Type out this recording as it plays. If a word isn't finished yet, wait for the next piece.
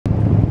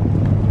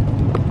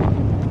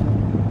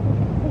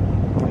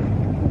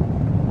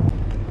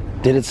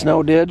Did it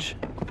snow, Didge?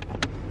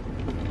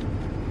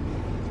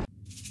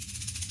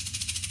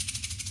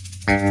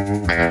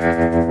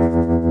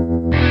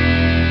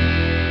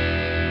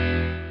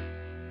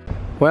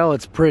 Well,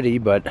 it's pretty,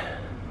 but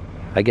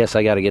I guess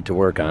I gotta get to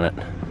work on it.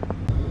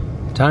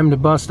 Time to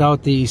bust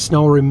out the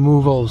snow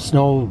removal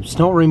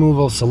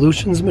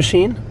solutions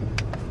machine.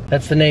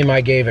 That's the name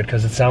I gave it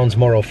because it sounds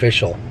more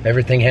official.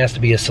 Everything has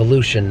to be a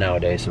solution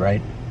nowadays,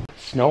 right?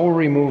 Snow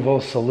removal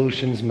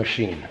solutions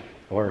machine,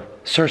 or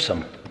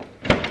SURSUM.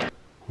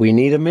 We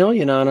need 1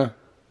 million, Anna.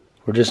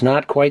 We're just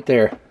not quite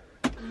there.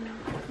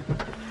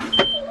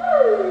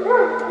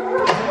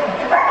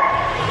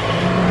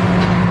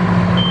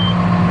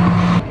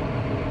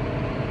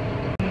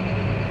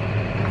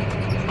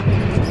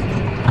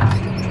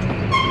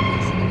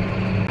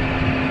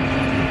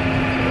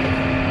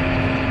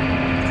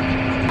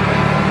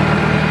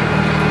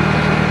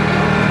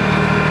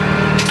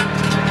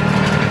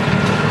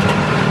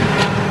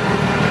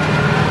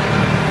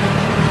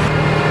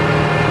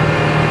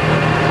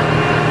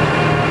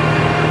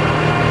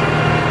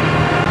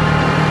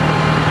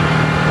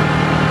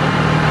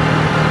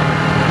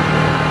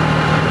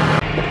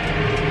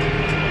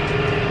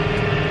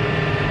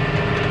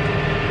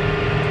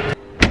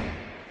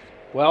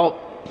 Well,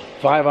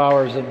 5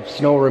 hours of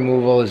snow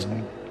removal is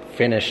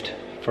finished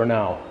for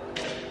now.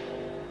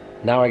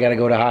 Now I gotta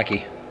go to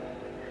hockey.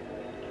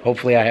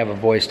 Hopefully I have a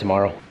voice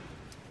tomorrow.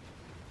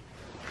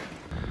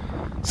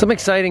 Some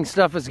exciting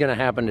stuff is gonna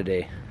happen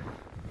today.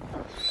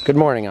 Good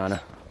morning,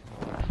 Anna.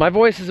 My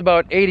voice is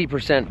about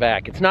 80%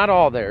 back. It's not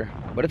all there,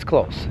 but it's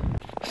close.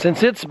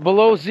 Since it's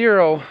below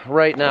 0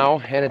 right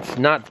now, and it's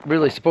not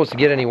really supposed to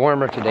get any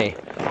warmer today,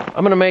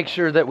 I'm gonna make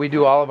sure that we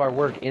do all of our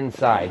work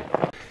inside.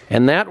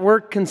 And that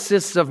work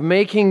consists of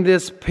making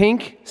this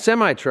pink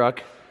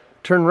semi-truck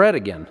turn red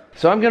again.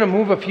 So I'm gonna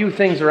move a few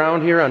things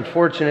around here.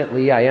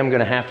 Unfortunately, I am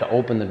gonna have to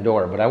open the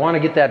door, but I wanna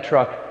get that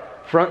truck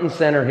front and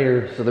center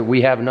here so that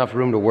we have enough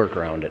room to work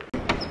around it.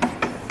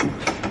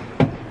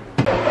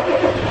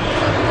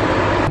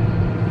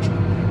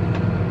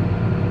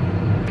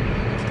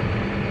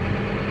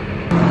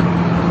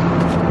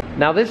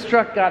 Now this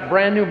truck got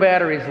brand new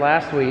batteries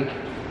last week,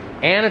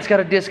 and it's got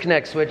a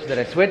disconnect switch that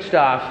I switched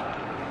off.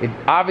 It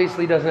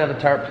obviously doesn't have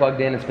the tarp plugged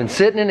in. It's been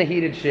sitting in a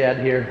heated shed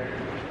here.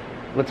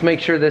 Let's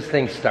make sure this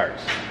thing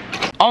starts.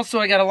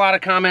 Also, I got a lot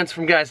of comments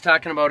from guys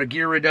talking about a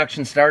gear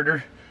reduction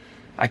starter.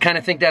 I kind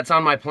of think that's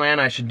on my plan.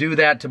 I should do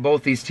that to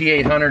both these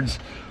T800s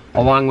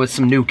along with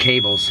some new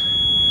cables.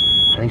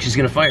 I think she's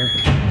gonna fire.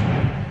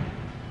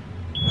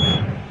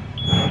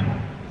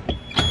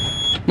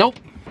 Nope.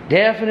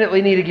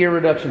 Definitely need a gear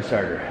reduction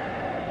starter.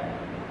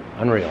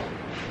 Unreal.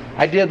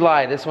 I did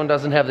lie. This one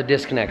doesn't have the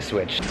disconnect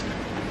switch.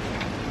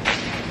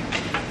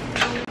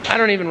 I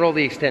don't even roll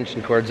the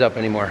extension cords up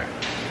anymore.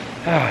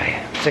 Oh,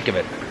 I'm sick of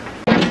it.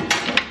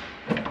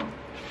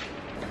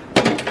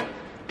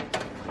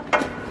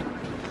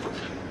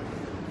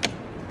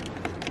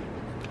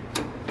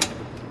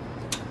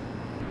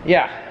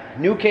 Yeah,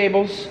 new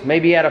cables,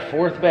 maybe add a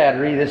 4th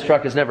battery. This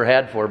truck has never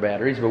had 4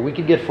 batteries, but we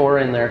could get 4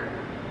 in there.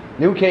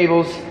 New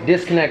cables,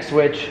 disconnect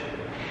switch,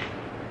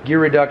 gear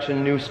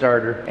reduction, new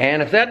starter.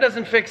 And if that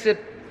doesn't fix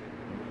it,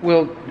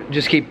 we'll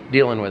just keep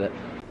dealing with it.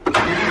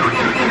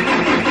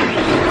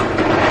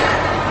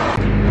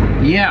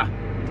 Yeah,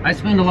 I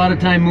spend a lot of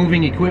time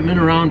moving equipment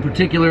around,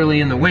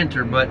 particularly in the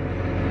winter, but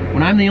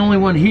when I'm the only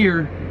one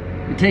here,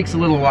 it takes a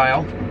little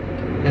while.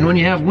 And when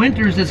you have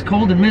winters as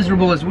cold and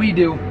miserable as we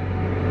do,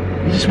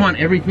 you just want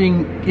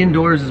everything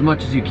indoors as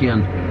much as you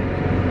can.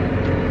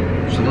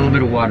 There's a little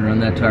bit of water on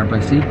that tarp, I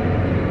see.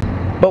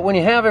 But when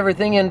you have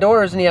everything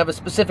indoors and you have a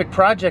specific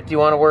project you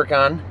want to work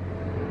on,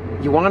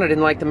 you want it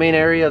in like the main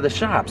area of the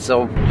shop,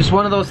 so just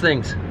one of those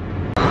things.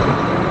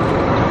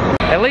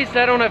 At least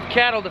I don't have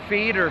cattle to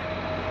feed or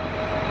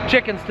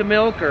chickens to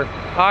milk or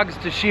hogs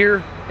to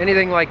shear,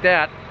 anything like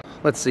that.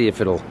 Let's see if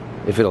it'll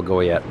go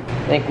yet.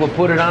 I think we'll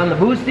put it on the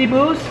boosty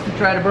boost to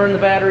try to burn the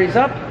batteries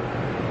up.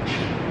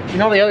 You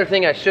know, the other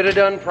thing I should have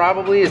done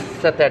probably is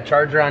set that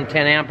charger on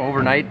 10 amp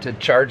overnight to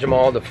charge them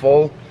all to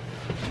full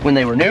when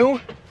they were new,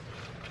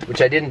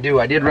 which I didn't do.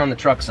 I did run the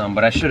truck some,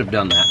 but I should have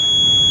done that.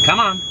 Come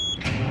on.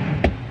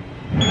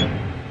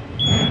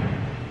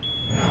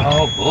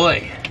 Oh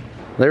boy.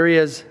 There he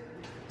is.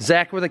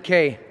 Zach with a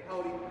K.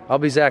 I'll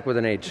be Zach with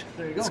an H.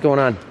 There you go. What's going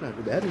on?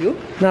 Not bad, you?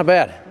 Not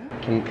bad.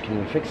 Can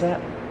we fix that?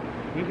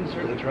 You can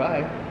certainly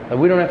try.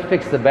 We don't have to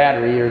fix the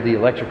battery or the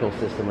electrical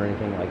system or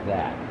anything like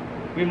that.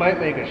 We might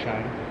make it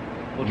shine.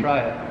 We'll try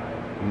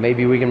it.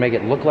 Maybe we can make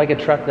it look like a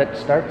truck that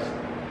starts?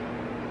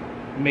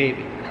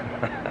 Maybe.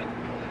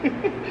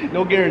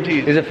 No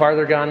guarantees. Is it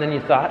farther gone than you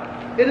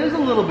thought? It is a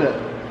little bit.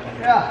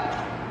 Yeah.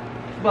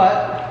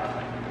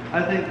 But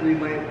I think we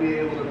might be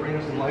able to bring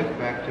some life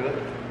back to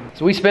it.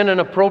 So we spent an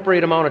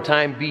appropriate amount of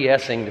time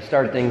BSing to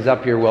start things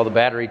up here while the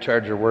battery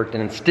charger worked,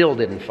 and it still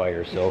didn't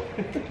fire, so.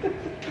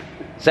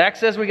 Zach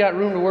says we got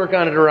room to work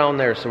on it around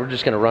there, so we're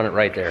just gonna run it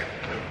right there.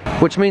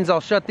 Which means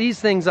I'll shut these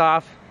things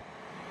off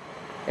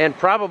and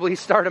probably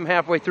start them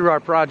halfway through our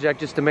project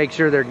just to make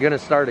sure they're gonna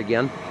start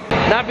again.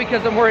 Not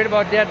because I'm worried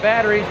about dead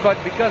batteries, but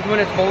because when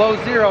it's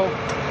below 0,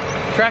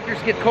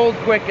 tractors get cold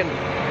quick and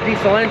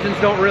diesel engines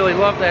don't really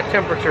love that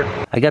temperature.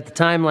 I got the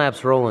time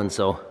lapse rolling,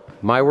 so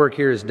my work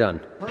here is done.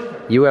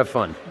 Perfect. You have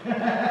fun.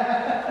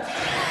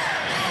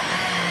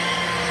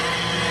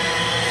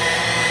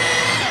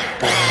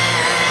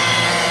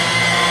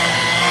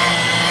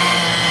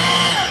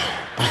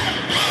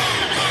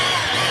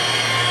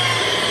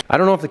 I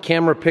don't know if the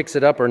camera picks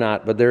it up or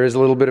not, but there is a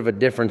little bit of a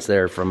difference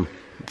there from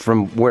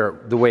where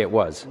the way it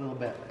was. A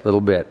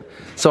little bit.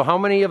 So how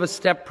many of a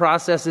step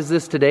process is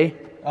this today?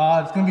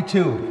 It's gonna be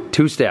 2.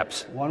 2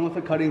 steps. One with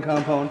a cutting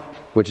compound.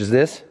 Which is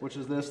this? Which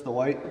is this, the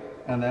white.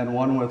 And then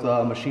one with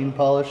machine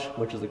polish,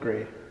 which is the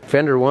gray.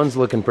 Fender 1's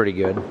looking pretty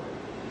good.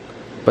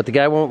 But the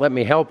guy won't let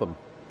me help him.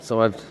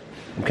 So I'm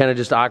kind of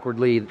just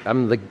awkwardly,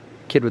 I'm the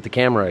kid with the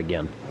camera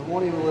again. I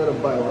won't even let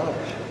him buy lunch.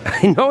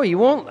 I know, he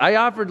won't. I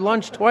offered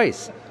lunch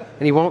twice,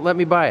 and he won't let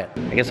me buy it.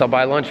 I guess I'll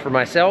buy lunch for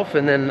myself,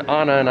 and then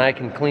Anna and I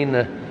can clean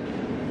the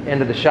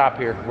end of the shop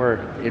here,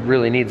 where it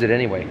really needs it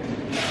anyway.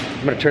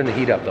 I'm gonna turn the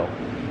heat up though.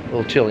 A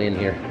little chilly in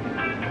here.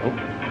 Oh.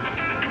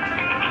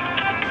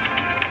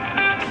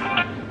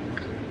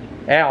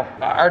 Al,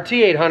 our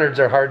T800s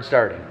are hard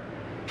starting,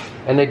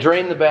 and they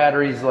drain the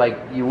batteries like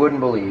you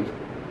wouldn't believe.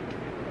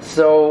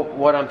 So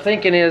what I'm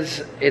thinking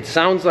is, it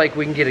sounds like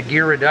we can get a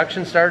gear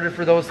reduction started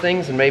for those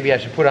things, and maybe I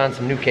should put on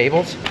some new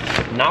cables.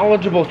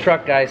 Knowledgeable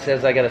truck guy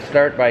says I gotta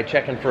start by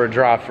checking for a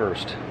draw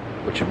first,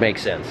 which would make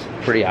sense.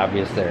 Pretty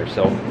obvious there.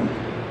 So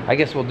I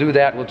guess we'll do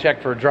that. We'll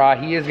check for a draw.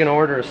 He is gonna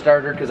order a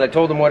starter because I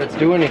told him what it's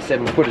doing. He said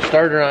we'll put a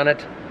starter on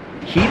it.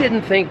 He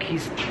didn't think, he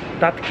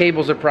thought the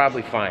cables are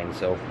probably fine.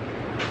 So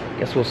I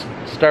guess we'll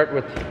start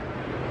with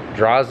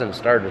draws and a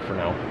starter for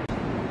now.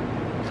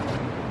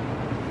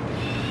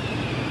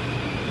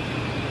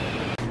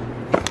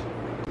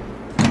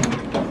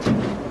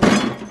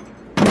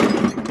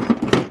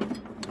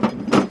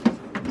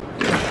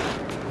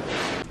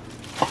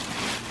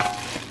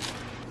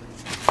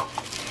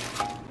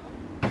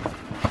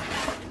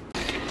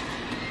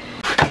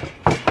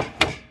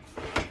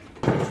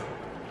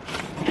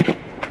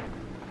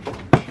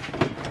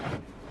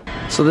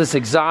 So this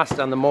exhaust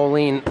on the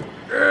Moline,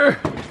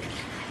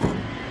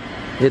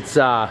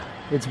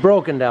 it's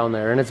broken down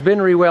there, and it's been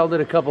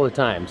rewelded a couple of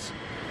times.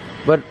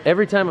 But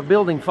every time a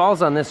building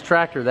falls on this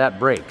tractor, that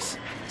breaks.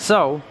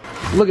 So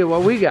look at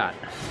what we got.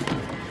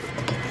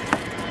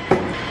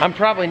 I'm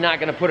probably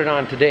not gonna put it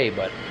on today,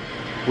 but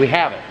we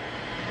have it,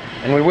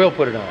 and we will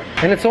put it on.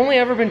 And it's only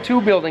ever been 2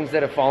 buildings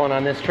that have fallen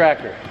on this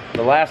tractor.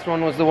 The last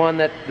one was the one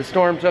that the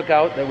storm took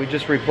out that we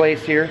just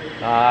replaced here.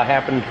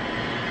 Happened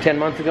 10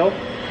 months ago.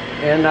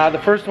 And the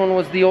first one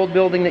was the old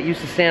building that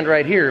used to stand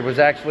right here. It was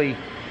actually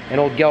an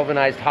old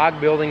galvanized hog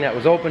building that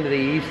was open to the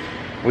east.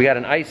 We got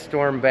an ice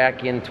storm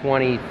back in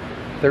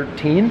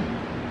 2013,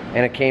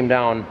 and it came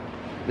down.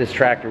 This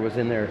tractor was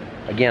in there.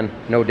 Again,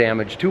 no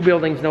damage. 2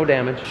 buildings, no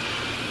damage.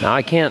 Now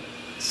I can't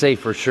say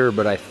for sure,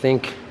 but I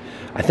think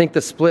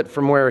the split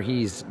from where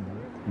he's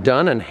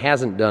done and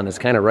hasn't done is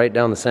kind of right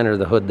down the center of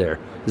the hood there.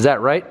 Is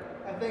that right?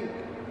 I think.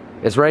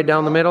 It's right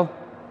down the middle?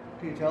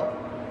 Can you tell?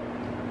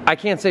 I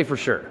can't say for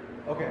sure.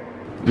 Okay.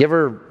 You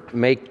ever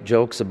make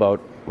jokes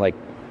about like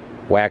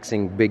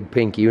waxing big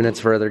pink units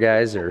for other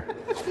guys, or?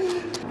 I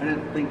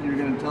didn't think you were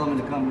going to tell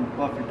me to come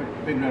off your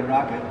big red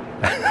rocket.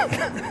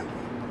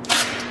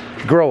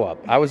 Grow up.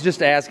 I was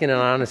just asking an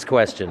honest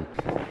question.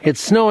 It's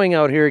snowing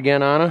out here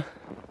again, Anna.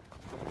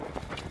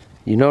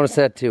 You noticed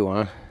that too,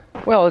 huh?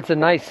 Well, it's a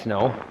nice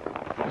snow.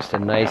 Just a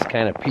nice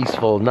kind of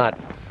peaceful, not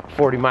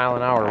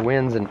 40-mile-an-hour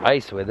winds and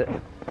ice with it.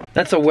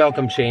 That's a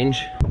welcome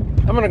change.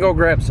 I'm gonna go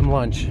grab some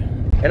lunch.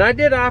 And I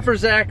did offer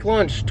Zach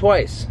lunch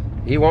twice.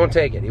 He won't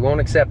take it. He won't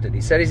accept it.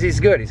 He said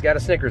he's good. He's got a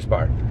Snickers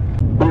bar.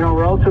 You know,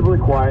 relatively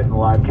quiet in the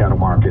live cattle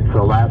market.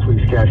 So last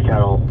week's cash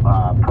cattle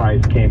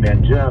price came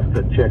in just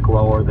a tick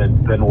lower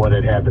than what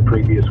it had the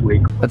previous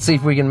week. Let's see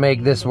if we can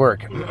make this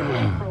work.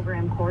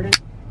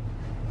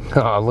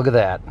 Oh, look at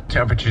that.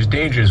 Temperatures,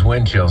 dangerous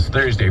wind chills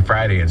Thursday,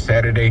 Friday, and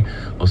Saturday.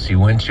 We'll see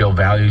wind chill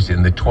values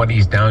in the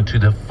 20s down to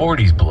the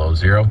 40s below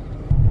zero.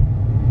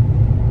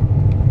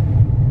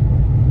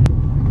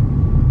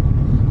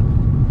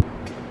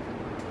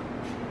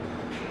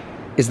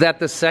 Is that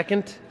the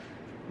second?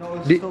 No,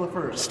 it's still the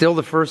first. Still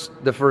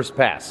the first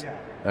pass? Yeah.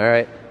 All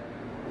right.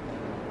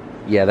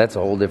 Yeah, that's a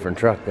whole different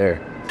truck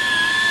there.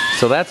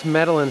 So that's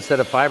metal instead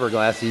of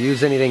fiberglass. Do you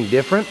use anything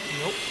different?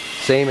 Nope.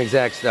 Same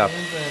exact stuff.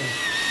 Same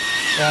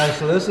thing.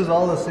 So this is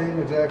all the same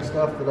exact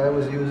stuff that I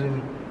was using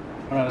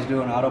when I was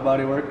doing auto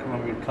body work,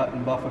 when we'd cut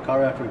and buff a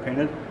car after we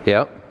painted.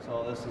 Yep.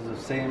 So this is the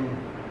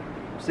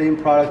same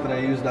product that I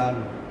used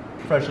on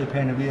freshly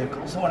painted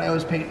vehicles when I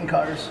was painting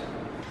cars.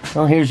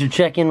 Well, here's your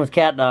check-in with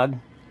Cat Dog.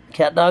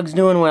 Cat Dog's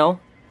doing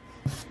well.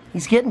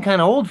 He's getting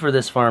kind of old for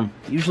this farm.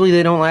 Usually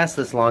they don't last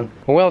this long.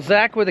 Well,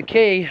 Zach with a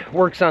K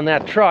works on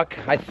that truck.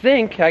 I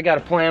think I got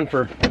a plan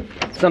for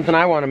something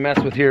I want to mess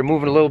with here,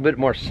 moving a little bit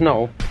more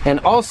snow, and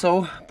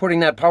also putting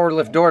that power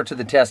lift door to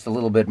the test a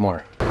little bit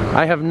more.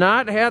 I have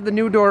not had the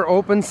new door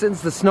open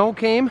since the snow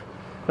came.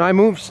 Now I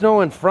moved snow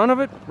in front of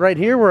it right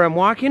here where I'm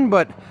walking,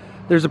 but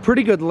there's a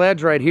pretty good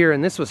ledge right here,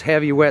 and this was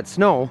heavy wet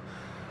snow.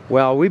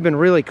 Well, we've been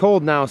really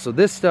cold now, so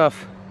this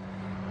stuff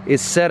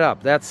is set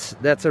up. That's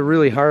a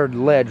really hard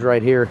ledge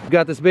right here. We've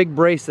got this big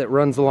brace that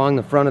runs along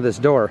the front of this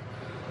door.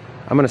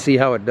 I'm gonna see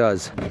how it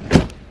does.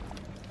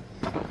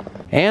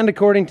 And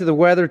according to the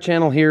weather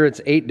channel here, it's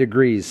 8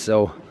 degrees,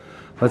 so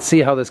let's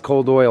see how this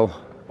cold oil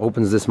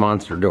opens this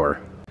monster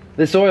door.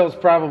 This oil's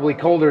probably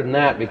colder than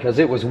that because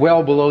it was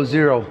well below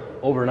 0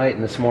 overnight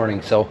and this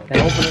morning, so and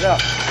open it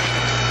up.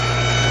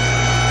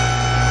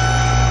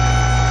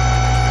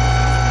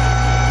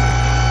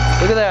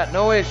 Look at that,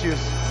 no issues.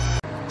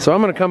 So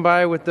I'm gonna come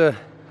by with the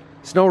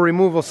snow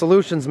removal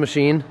solutions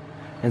machine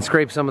and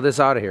scrape some of this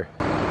out of here.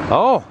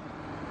 Oh,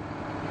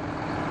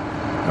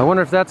 I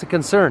wonder if that's a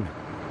concern.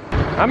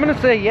 I'm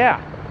gonna say yeah.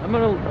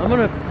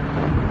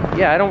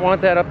 Yeah, I don't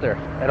want that up there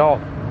at all.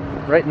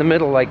 Right in the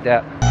middle like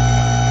that.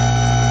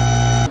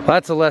 Well,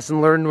 that's a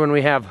lesson learned. When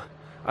we have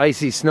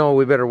icy snow,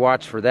 we better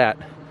watch for that.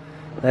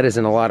 That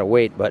isn't a lot of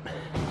weight, but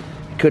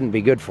it couldn't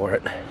be good for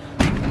it.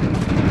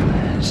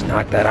 Just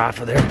knock that off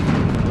of there.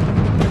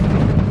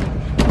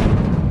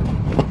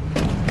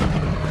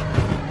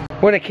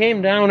 When it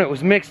came down, it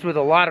was mixed with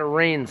a lot of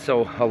rain,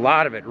 so a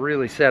lot of it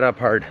really set up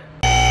hard.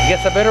 I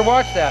guess I better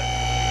watch that.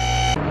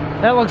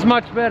 That looks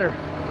much better.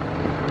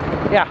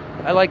 Yeah,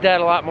 I like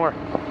that a lot more.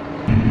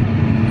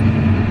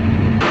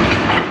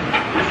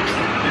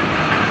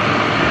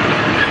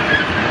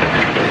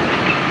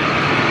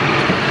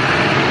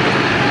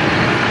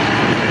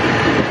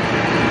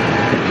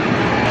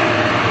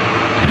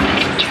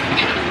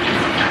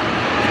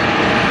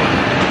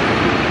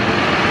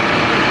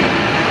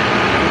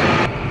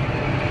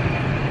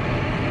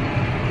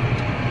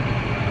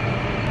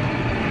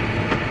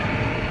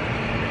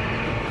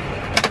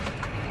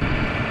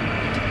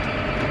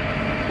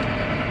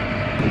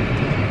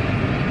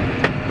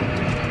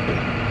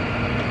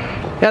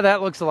 Yeah,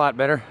 that looks a lot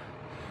better.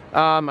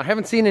 I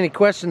haven't seen any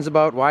questions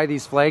about why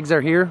these flags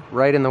are here,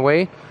 right in the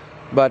way,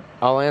 but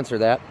I'll answer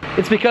that.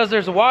 It's because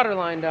there's a water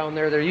line down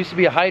there. There used to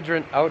be a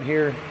hydrant out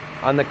here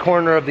on the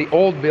corner of the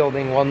old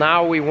building. Well,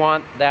 now we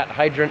want that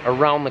hydrant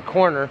around the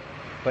corner,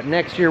 but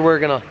next year we're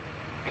gonna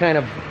kind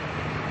of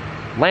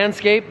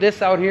landscape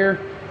this out here,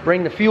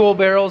 bring the fuel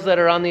barrels that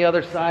are on the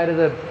other side of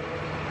the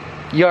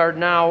yard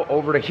now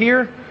over to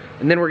here,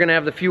 and then we're gonna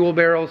have the fuel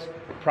barrels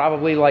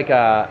probably like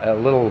a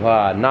little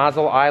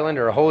nozzle island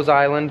or a hose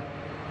island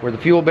where the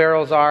fuel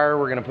barrels are.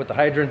 We're gonna put the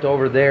hydrant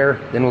over there,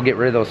 then we'll get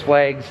rid of those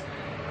flags.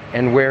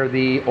 And where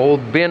the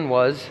old bin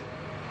was,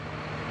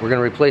 we're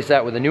gonna replace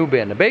that with a new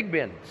bin, a big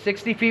bin,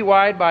 60 feet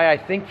wide by I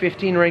think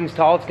 15 rings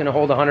tall. It's gonna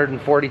hold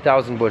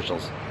 140,000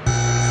 bushels.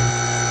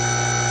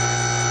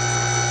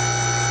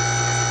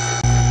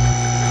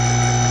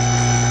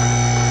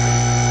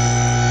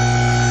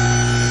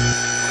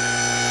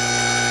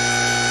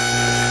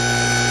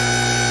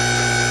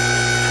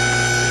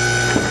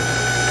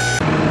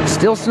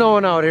 Still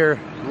snowing out here,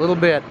 a little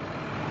bit.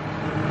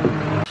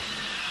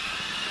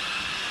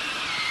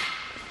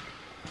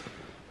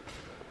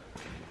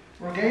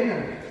 We're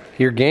gaining.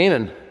 You're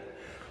gaining.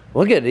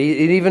 Look at it,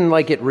 it even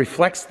like it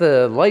reflects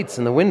the lights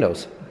in the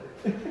windows.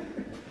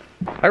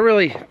 I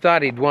really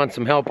thought he'd want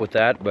some help with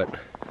that, but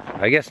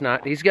I guess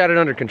not. He's got it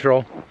under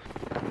control.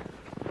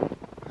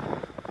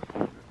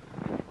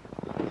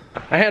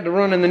 I had to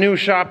run in the new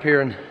shop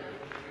here and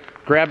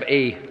grab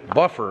a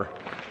buffer.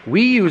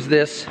 We use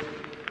this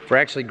for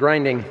actually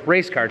grinding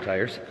race car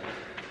tires,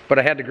 but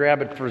I had to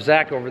grab it for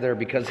Zach over there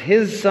because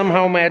his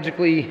somehow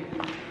magically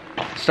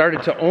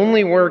started to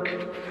only work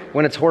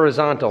when it's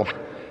horizontal,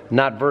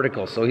 not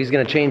vertical. So he's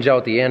gonna change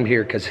out the end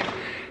here because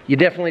you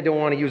definitely don't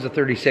want to use a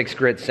 36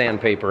 grit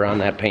sandpaper on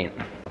that paint.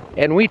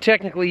 And we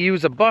technically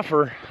use a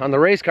buffer on the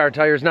race car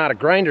tires, not a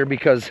grinder,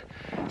 because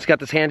it's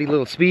got this handy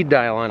little speed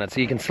dial on it so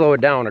you can slow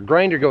it down. A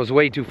grinder goes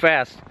way too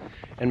fast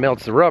and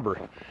melts the rubber.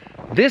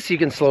 This you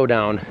can slow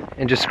down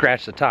and just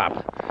scratch the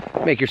top.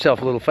 Make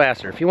yourself a little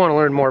faster. If you want to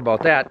learn more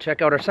about that,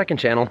 check out our second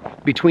channel,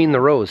 Between the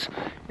Rows.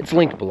 It's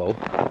linked below.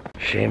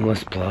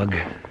 Shameless plug.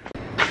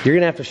 You're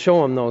gonna have to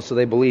show them though so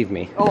they believe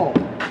me. Oh.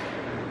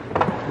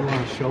 You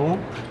want to show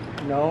them?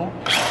 No.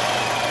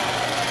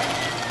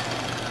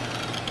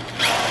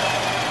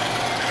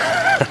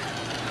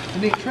 It's a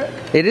neat trick.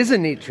 It is a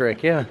neat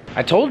trick, yeah.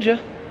 I told you.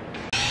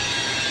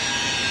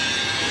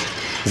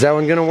 Is that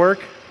one gonna work?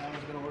 That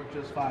one's gonna work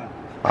just fine.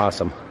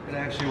 Awesome. It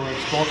actually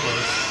works both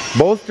ways.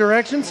 Both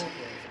directions?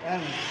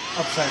 And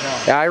upside down.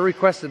 Yeah, I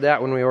requested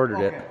that when we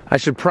ordered it. I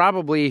should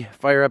probably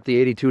fire up the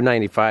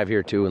 8295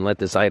 here too and let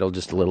this idle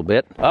just a little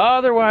bit.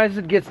 Otherwise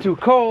it gets too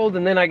cold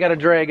and then I gotta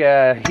drag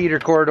a heater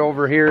cord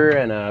over here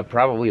and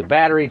probably a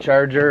battery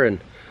charger, and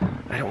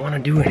I don't want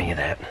to do any of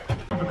that.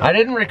 I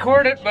didn't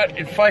record it, but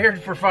it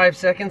fired for 5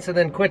 seconds and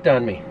then quit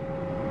on me.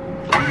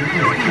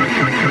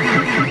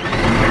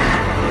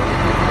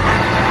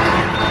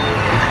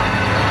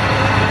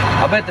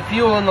 I'll bet the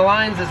fuel in the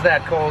lines is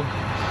that cold.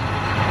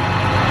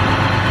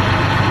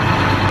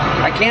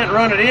 I can't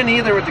run it in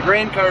either with the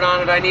grain cart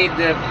on it. I need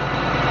to,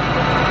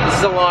 this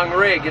is a long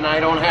rig and I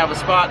don't have a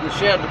spot in the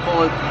shed to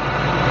pull it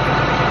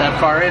that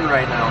far in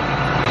right now.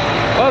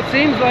 Well, it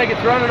seems like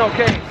it's running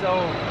okay, so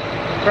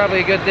probably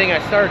a good thing I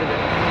started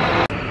it.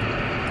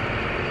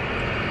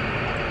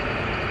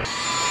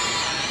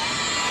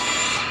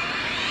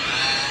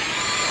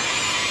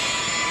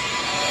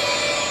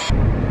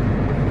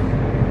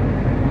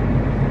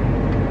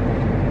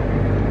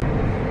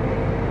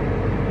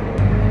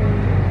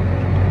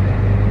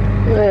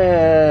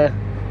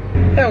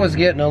 That was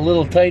getting a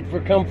little tight for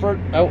comfort.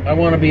 I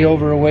want to be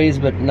over a ways,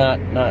 but not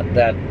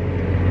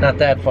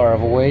that far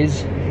of a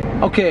ways.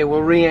 Okay,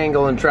 we'll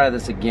re-angle and try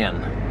this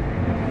again.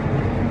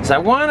 So I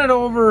want it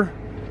over,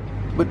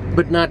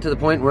 but not to the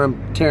point where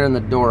I'm tearing the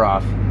door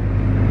off.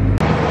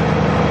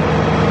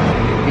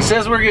 He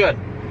says we're good.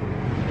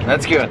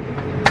 That's good.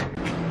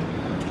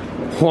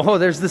 Whoa,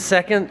 there's the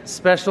second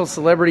special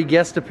celebrity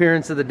guest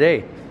appearance of the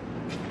day.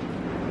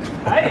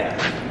 Hiya.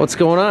 What's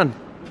going on?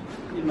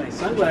 Need my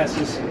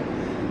sunglasses.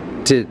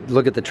 To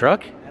look at the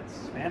truck?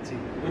 That's fancy.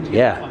 When'd you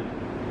get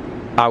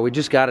one? We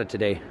just got it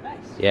today. Nice.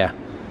 Yeah.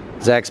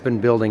 Zach's been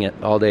building it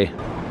all day.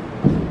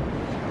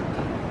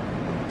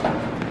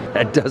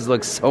 That does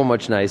look so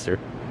much nicer.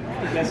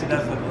 I guess it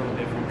does look a little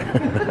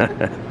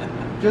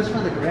different. Just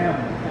for the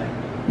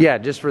gram. Yeah,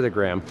 just for the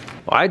gram.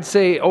 Well, I'd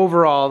say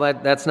overall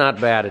that's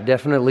not bad. It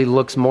definitely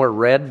looks more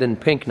red than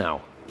pink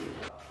now.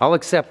 I'll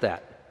accept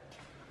that.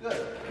 Good.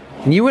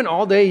 You went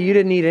all day, you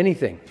didn't eat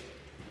anything.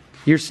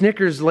 Your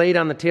Snickers laid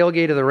on the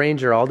tailgate of the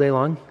Ranger all day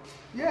long?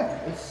 Yeah,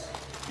 it's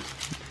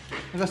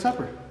a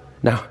supper.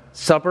 No,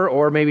 supper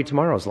or maybe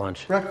tomorrow's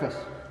lunch. Breakfast.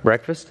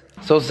 Breakfast?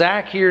 So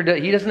Zach here,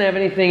 he doesn't have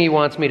anything he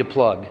wants me to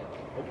plug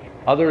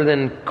other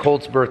than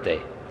Colt's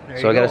birthday.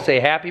 So I gotta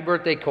say happy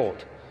birthday,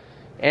 Colt.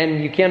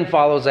 And you can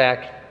follow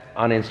Zach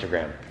on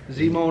Instagram.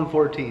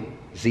 Zmoen14.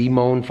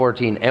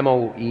 Zmoen14,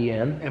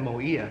 M-O-E-N.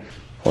 M-O-E-N.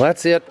 Well,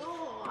 that's it.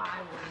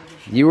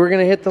 You were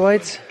gonna hit the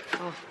lights?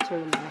 I'll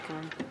turn them back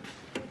on.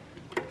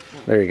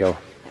 There you go.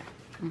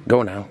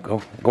 Go now,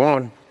 go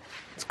on.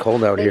 It's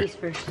cold out here. Ladies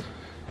first.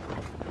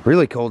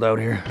 Really cold out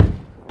here.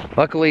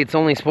 Luckily, it's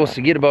only supposed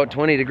to get about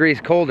 20 degrees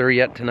colder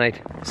yet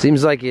tonight.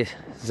 Seems like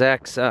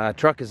Zach's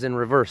truck is in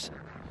reverse.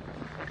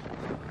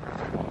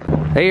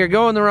 Hey, you're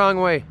going the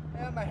wrong way.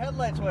 Yeah, my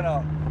headlights went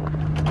out.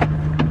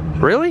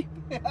 Really?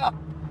 Yeah.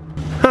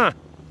 Huh.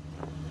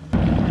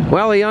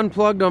 Well, he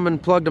unplugged them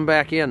and plugged them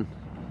back in.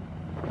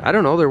 I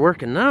don't know, they're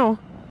working now.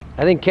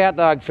 I think Cat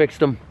Dog fixed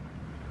them.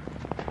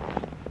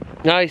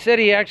 Now, he said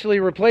he actually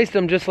replaced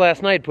them just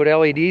last night, put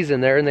LEDs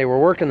in there, and they were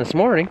working this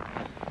morning.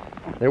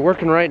 They're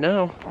working right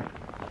now.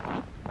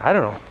 I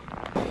don't know.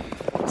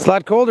 It's a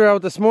lot colder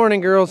out this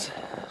morning, girls.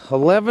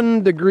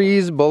 11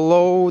 degrees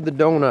below the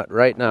donut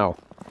right now.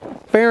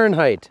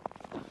 Fahrenheit.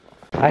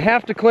 I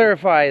have to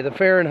clarify the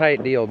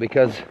Fahrenheit deal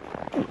because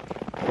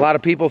a lot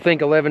of people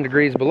think 11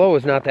 degrees below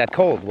is not that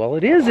cold. Well,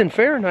 it is in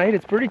Fahrenheit.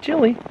 It's pretty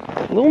chilly.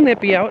 A little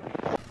nippy out.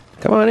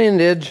 Come on in,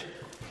 Didge.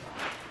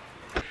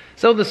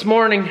 So this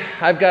morning,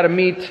 I've got to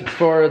meet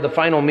for the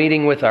final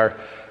meeting with our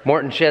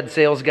Morton Shed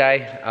sales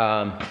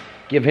guy.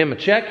 Give him a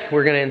check.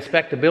 We're going to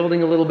inspect the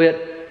building a little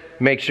bit,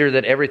 make sure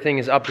that everything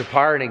is up to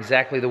par and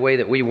exactly the way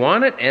that we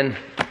want it, and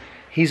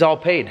he's all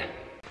paid.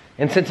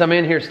 And since I'm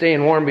in here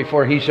staying warm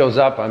before he shows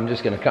up, I'm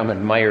just going to come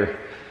admire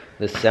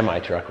this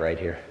semi-truck right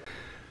here.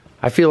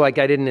 I feel like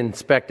I didn't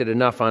inspect it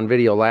enough on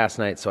video last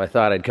night, so I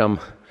thought I'd come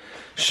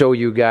show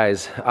you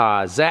guys.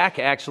 Zach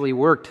actually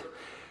worked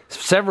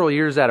several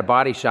years at a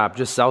body shop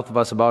just south of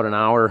us, about an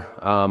hour.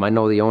 I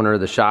know the owner of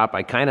the shop.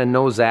 I kind of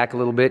know Zach a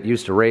little bit.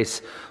 Used to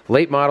race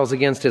late models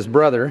against his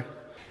brother.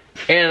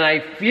 And I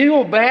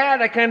feel bad.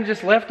 I kind of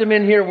just left him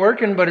in here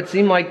working, but it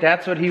seemed like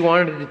that's what he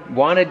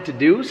wanted to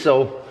do.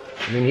 So,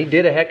 I mean, he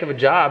did a heck of a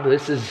job.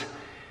 This is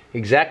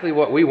exactly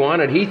what we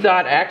wanted. He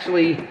thought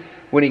actually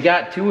when he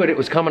got to it, it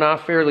was coming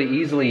off fairly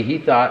easily. He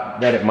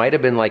thought that it might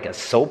have been like a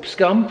soap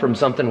scum from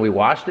something we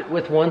washed it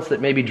with once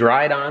that maybe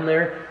dried on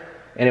there.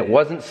 And it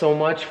wasn't so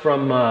much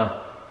from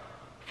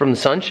the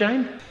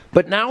sunshine.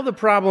 But now the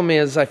problem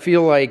is, I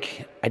feel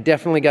like I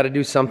definitely got to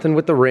do something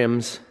with the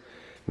rims.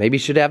 Maybe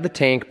should have the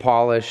tank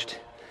polished.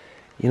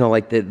 You know,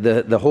 like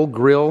the whole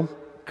grill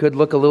could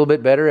look a little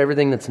bit better,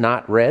 everything that's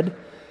not red.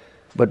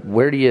 But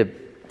where do you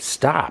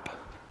stop?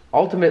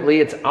 Ultimately,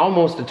 it's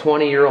almost a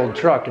 20-year-old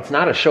truck. It's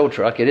not a show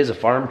truck, it is a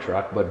farm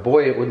truck, but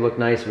boy, it would look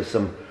nice with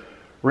some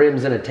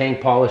rims and a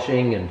tank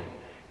polishing and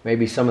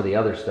maybe some of the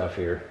other stuff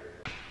here.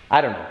 I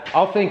don't know.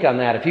 I'll think on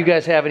that. If you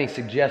guys have any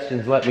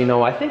suggestions, let me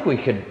know. I think we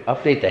could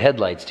update the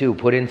headlights too.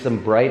 Put in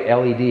some bright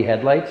LED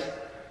headlights.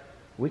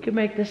 We could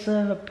make this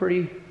a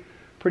pretty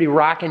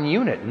rockin'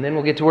 unit. And then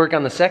we'll get to work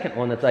on the second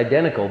one that's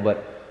identical,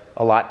 but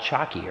a lot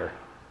chalkier.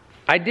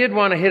 I did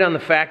want to hit on the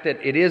fact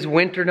that it is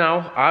winter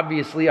now.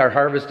 Obviously, our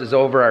harvest is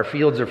over. Our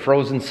fields are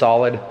frozen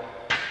solid.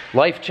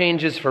 Life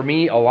changes for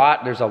me a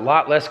lot. There's a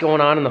lot less going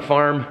on in the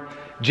farm.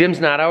 Jim's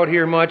not out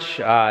here much.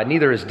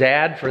 Neither is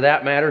Dad, for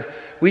that matter.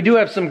 We do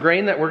have some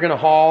grain that we're going to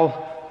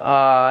haul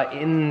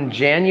in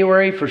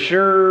January for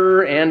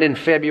sure, and in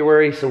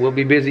February, so we'll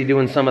be busy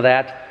doing some of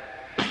that.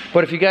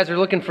 But if you guys are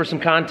looking for some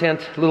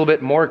content, a little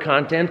bit more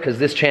content, because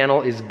this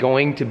channel is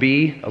going to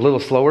be a little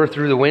slower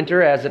through the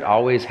winter, as it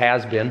always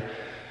has been.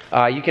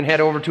 You can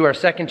head over to our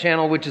second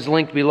channel, which is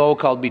linked below,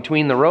 called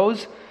Between the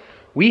Rows.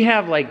 We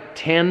have like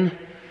 10,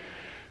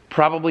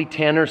 probably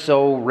 10 or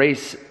so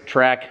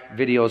racetrack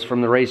videos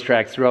from the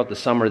racetracks throughout the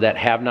summer that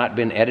have not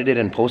been edited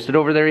and posted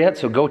over there yet.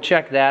 So go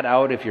check that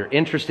out. If you're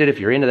interested, if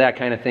you're into that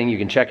kind of thing, you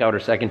can check out our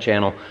second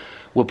channel.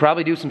 We'll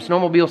probably do some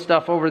snowmobile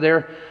stuff over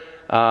there.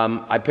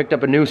 I picked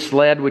up a new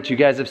sled, which you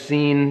guys have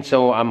seen,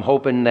 so I'm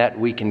hoping that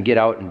we can get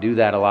out and do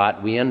that a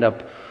lot. We end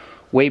up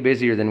way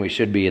busier than we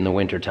should be in the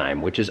winter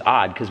time, which is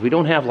odd because we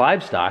don't have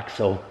livestock,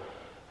 so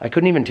I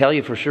couldn't even tell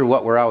you for sure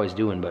what we're always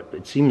doing, but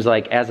it seems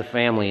like as a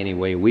family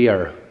anyway, we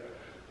are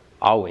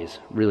always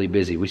really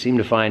busy. We seem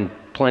to find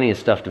plenty of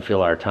stuff to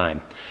fill our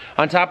time.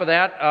 On top of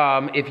that,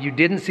 if you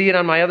didn't see it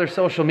on my other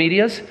social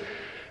medias,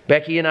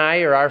 Becky and I,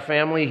 or our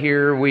family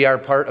here, we are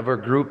part of a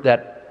group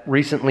that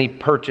recently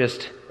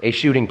purchased a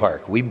shooting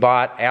park. We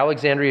bought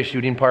Alexandria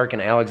Shooting Park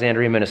in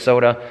Alexandria,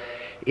 Minnesota.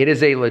 It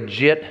is a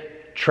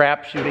legit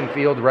trap shooting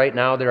field right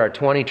now. There are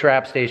 20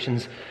 trap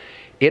stations.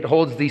 It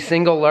holds the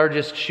single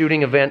largest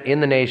shooting event in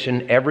the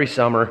nation every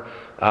summer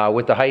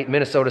with the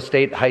Minnesota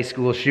State High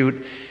School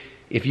Shoot.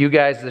 If you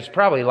guys, there's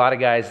probably a lot of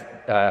guys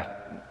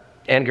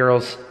and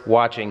girls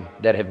watching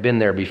that have been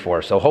there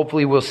before. So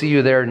hopefully we'll see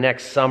you there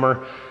next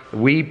summer.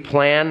 We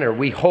plan, or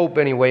we hope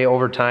anyway,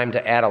 over time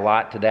to add a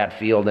lot to that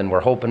field, and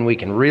we're hoping we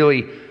can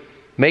really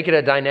make it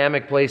a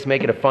dynamic place,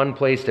 make it a fun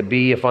place to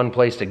be, a fun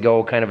place to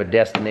go, kind of a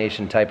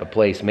destination type of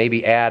place.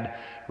 Maybe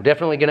we're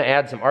definitely going to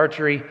add some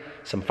archery,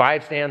 some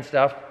 5-stand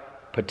stuff,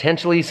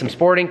 potentially some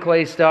sporting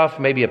clay stuff,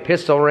 maybe a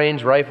pistol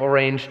range, rifle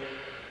range.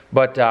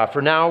 But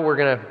for now, we're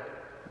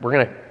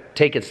gonna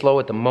take it slow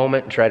at the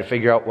moment and try to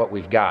figure out what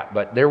we've got.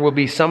 But there will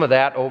be some of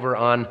that over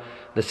on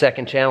the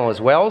second channel as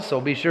well,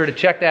 so be sure to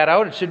check that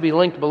out. It should be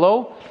linked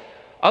below.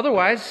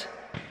 Otherwise,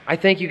 I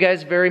thank you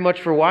guys very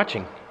much for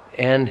watching,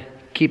 and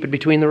keep it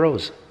between the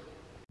rows.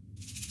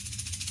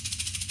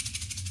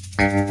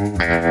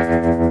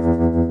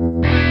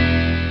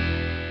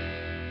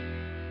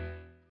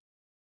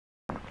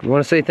 You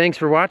want to say thanks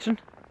for watching?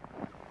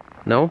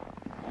 No?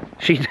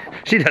 She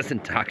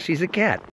doesn't talk. She's a cat.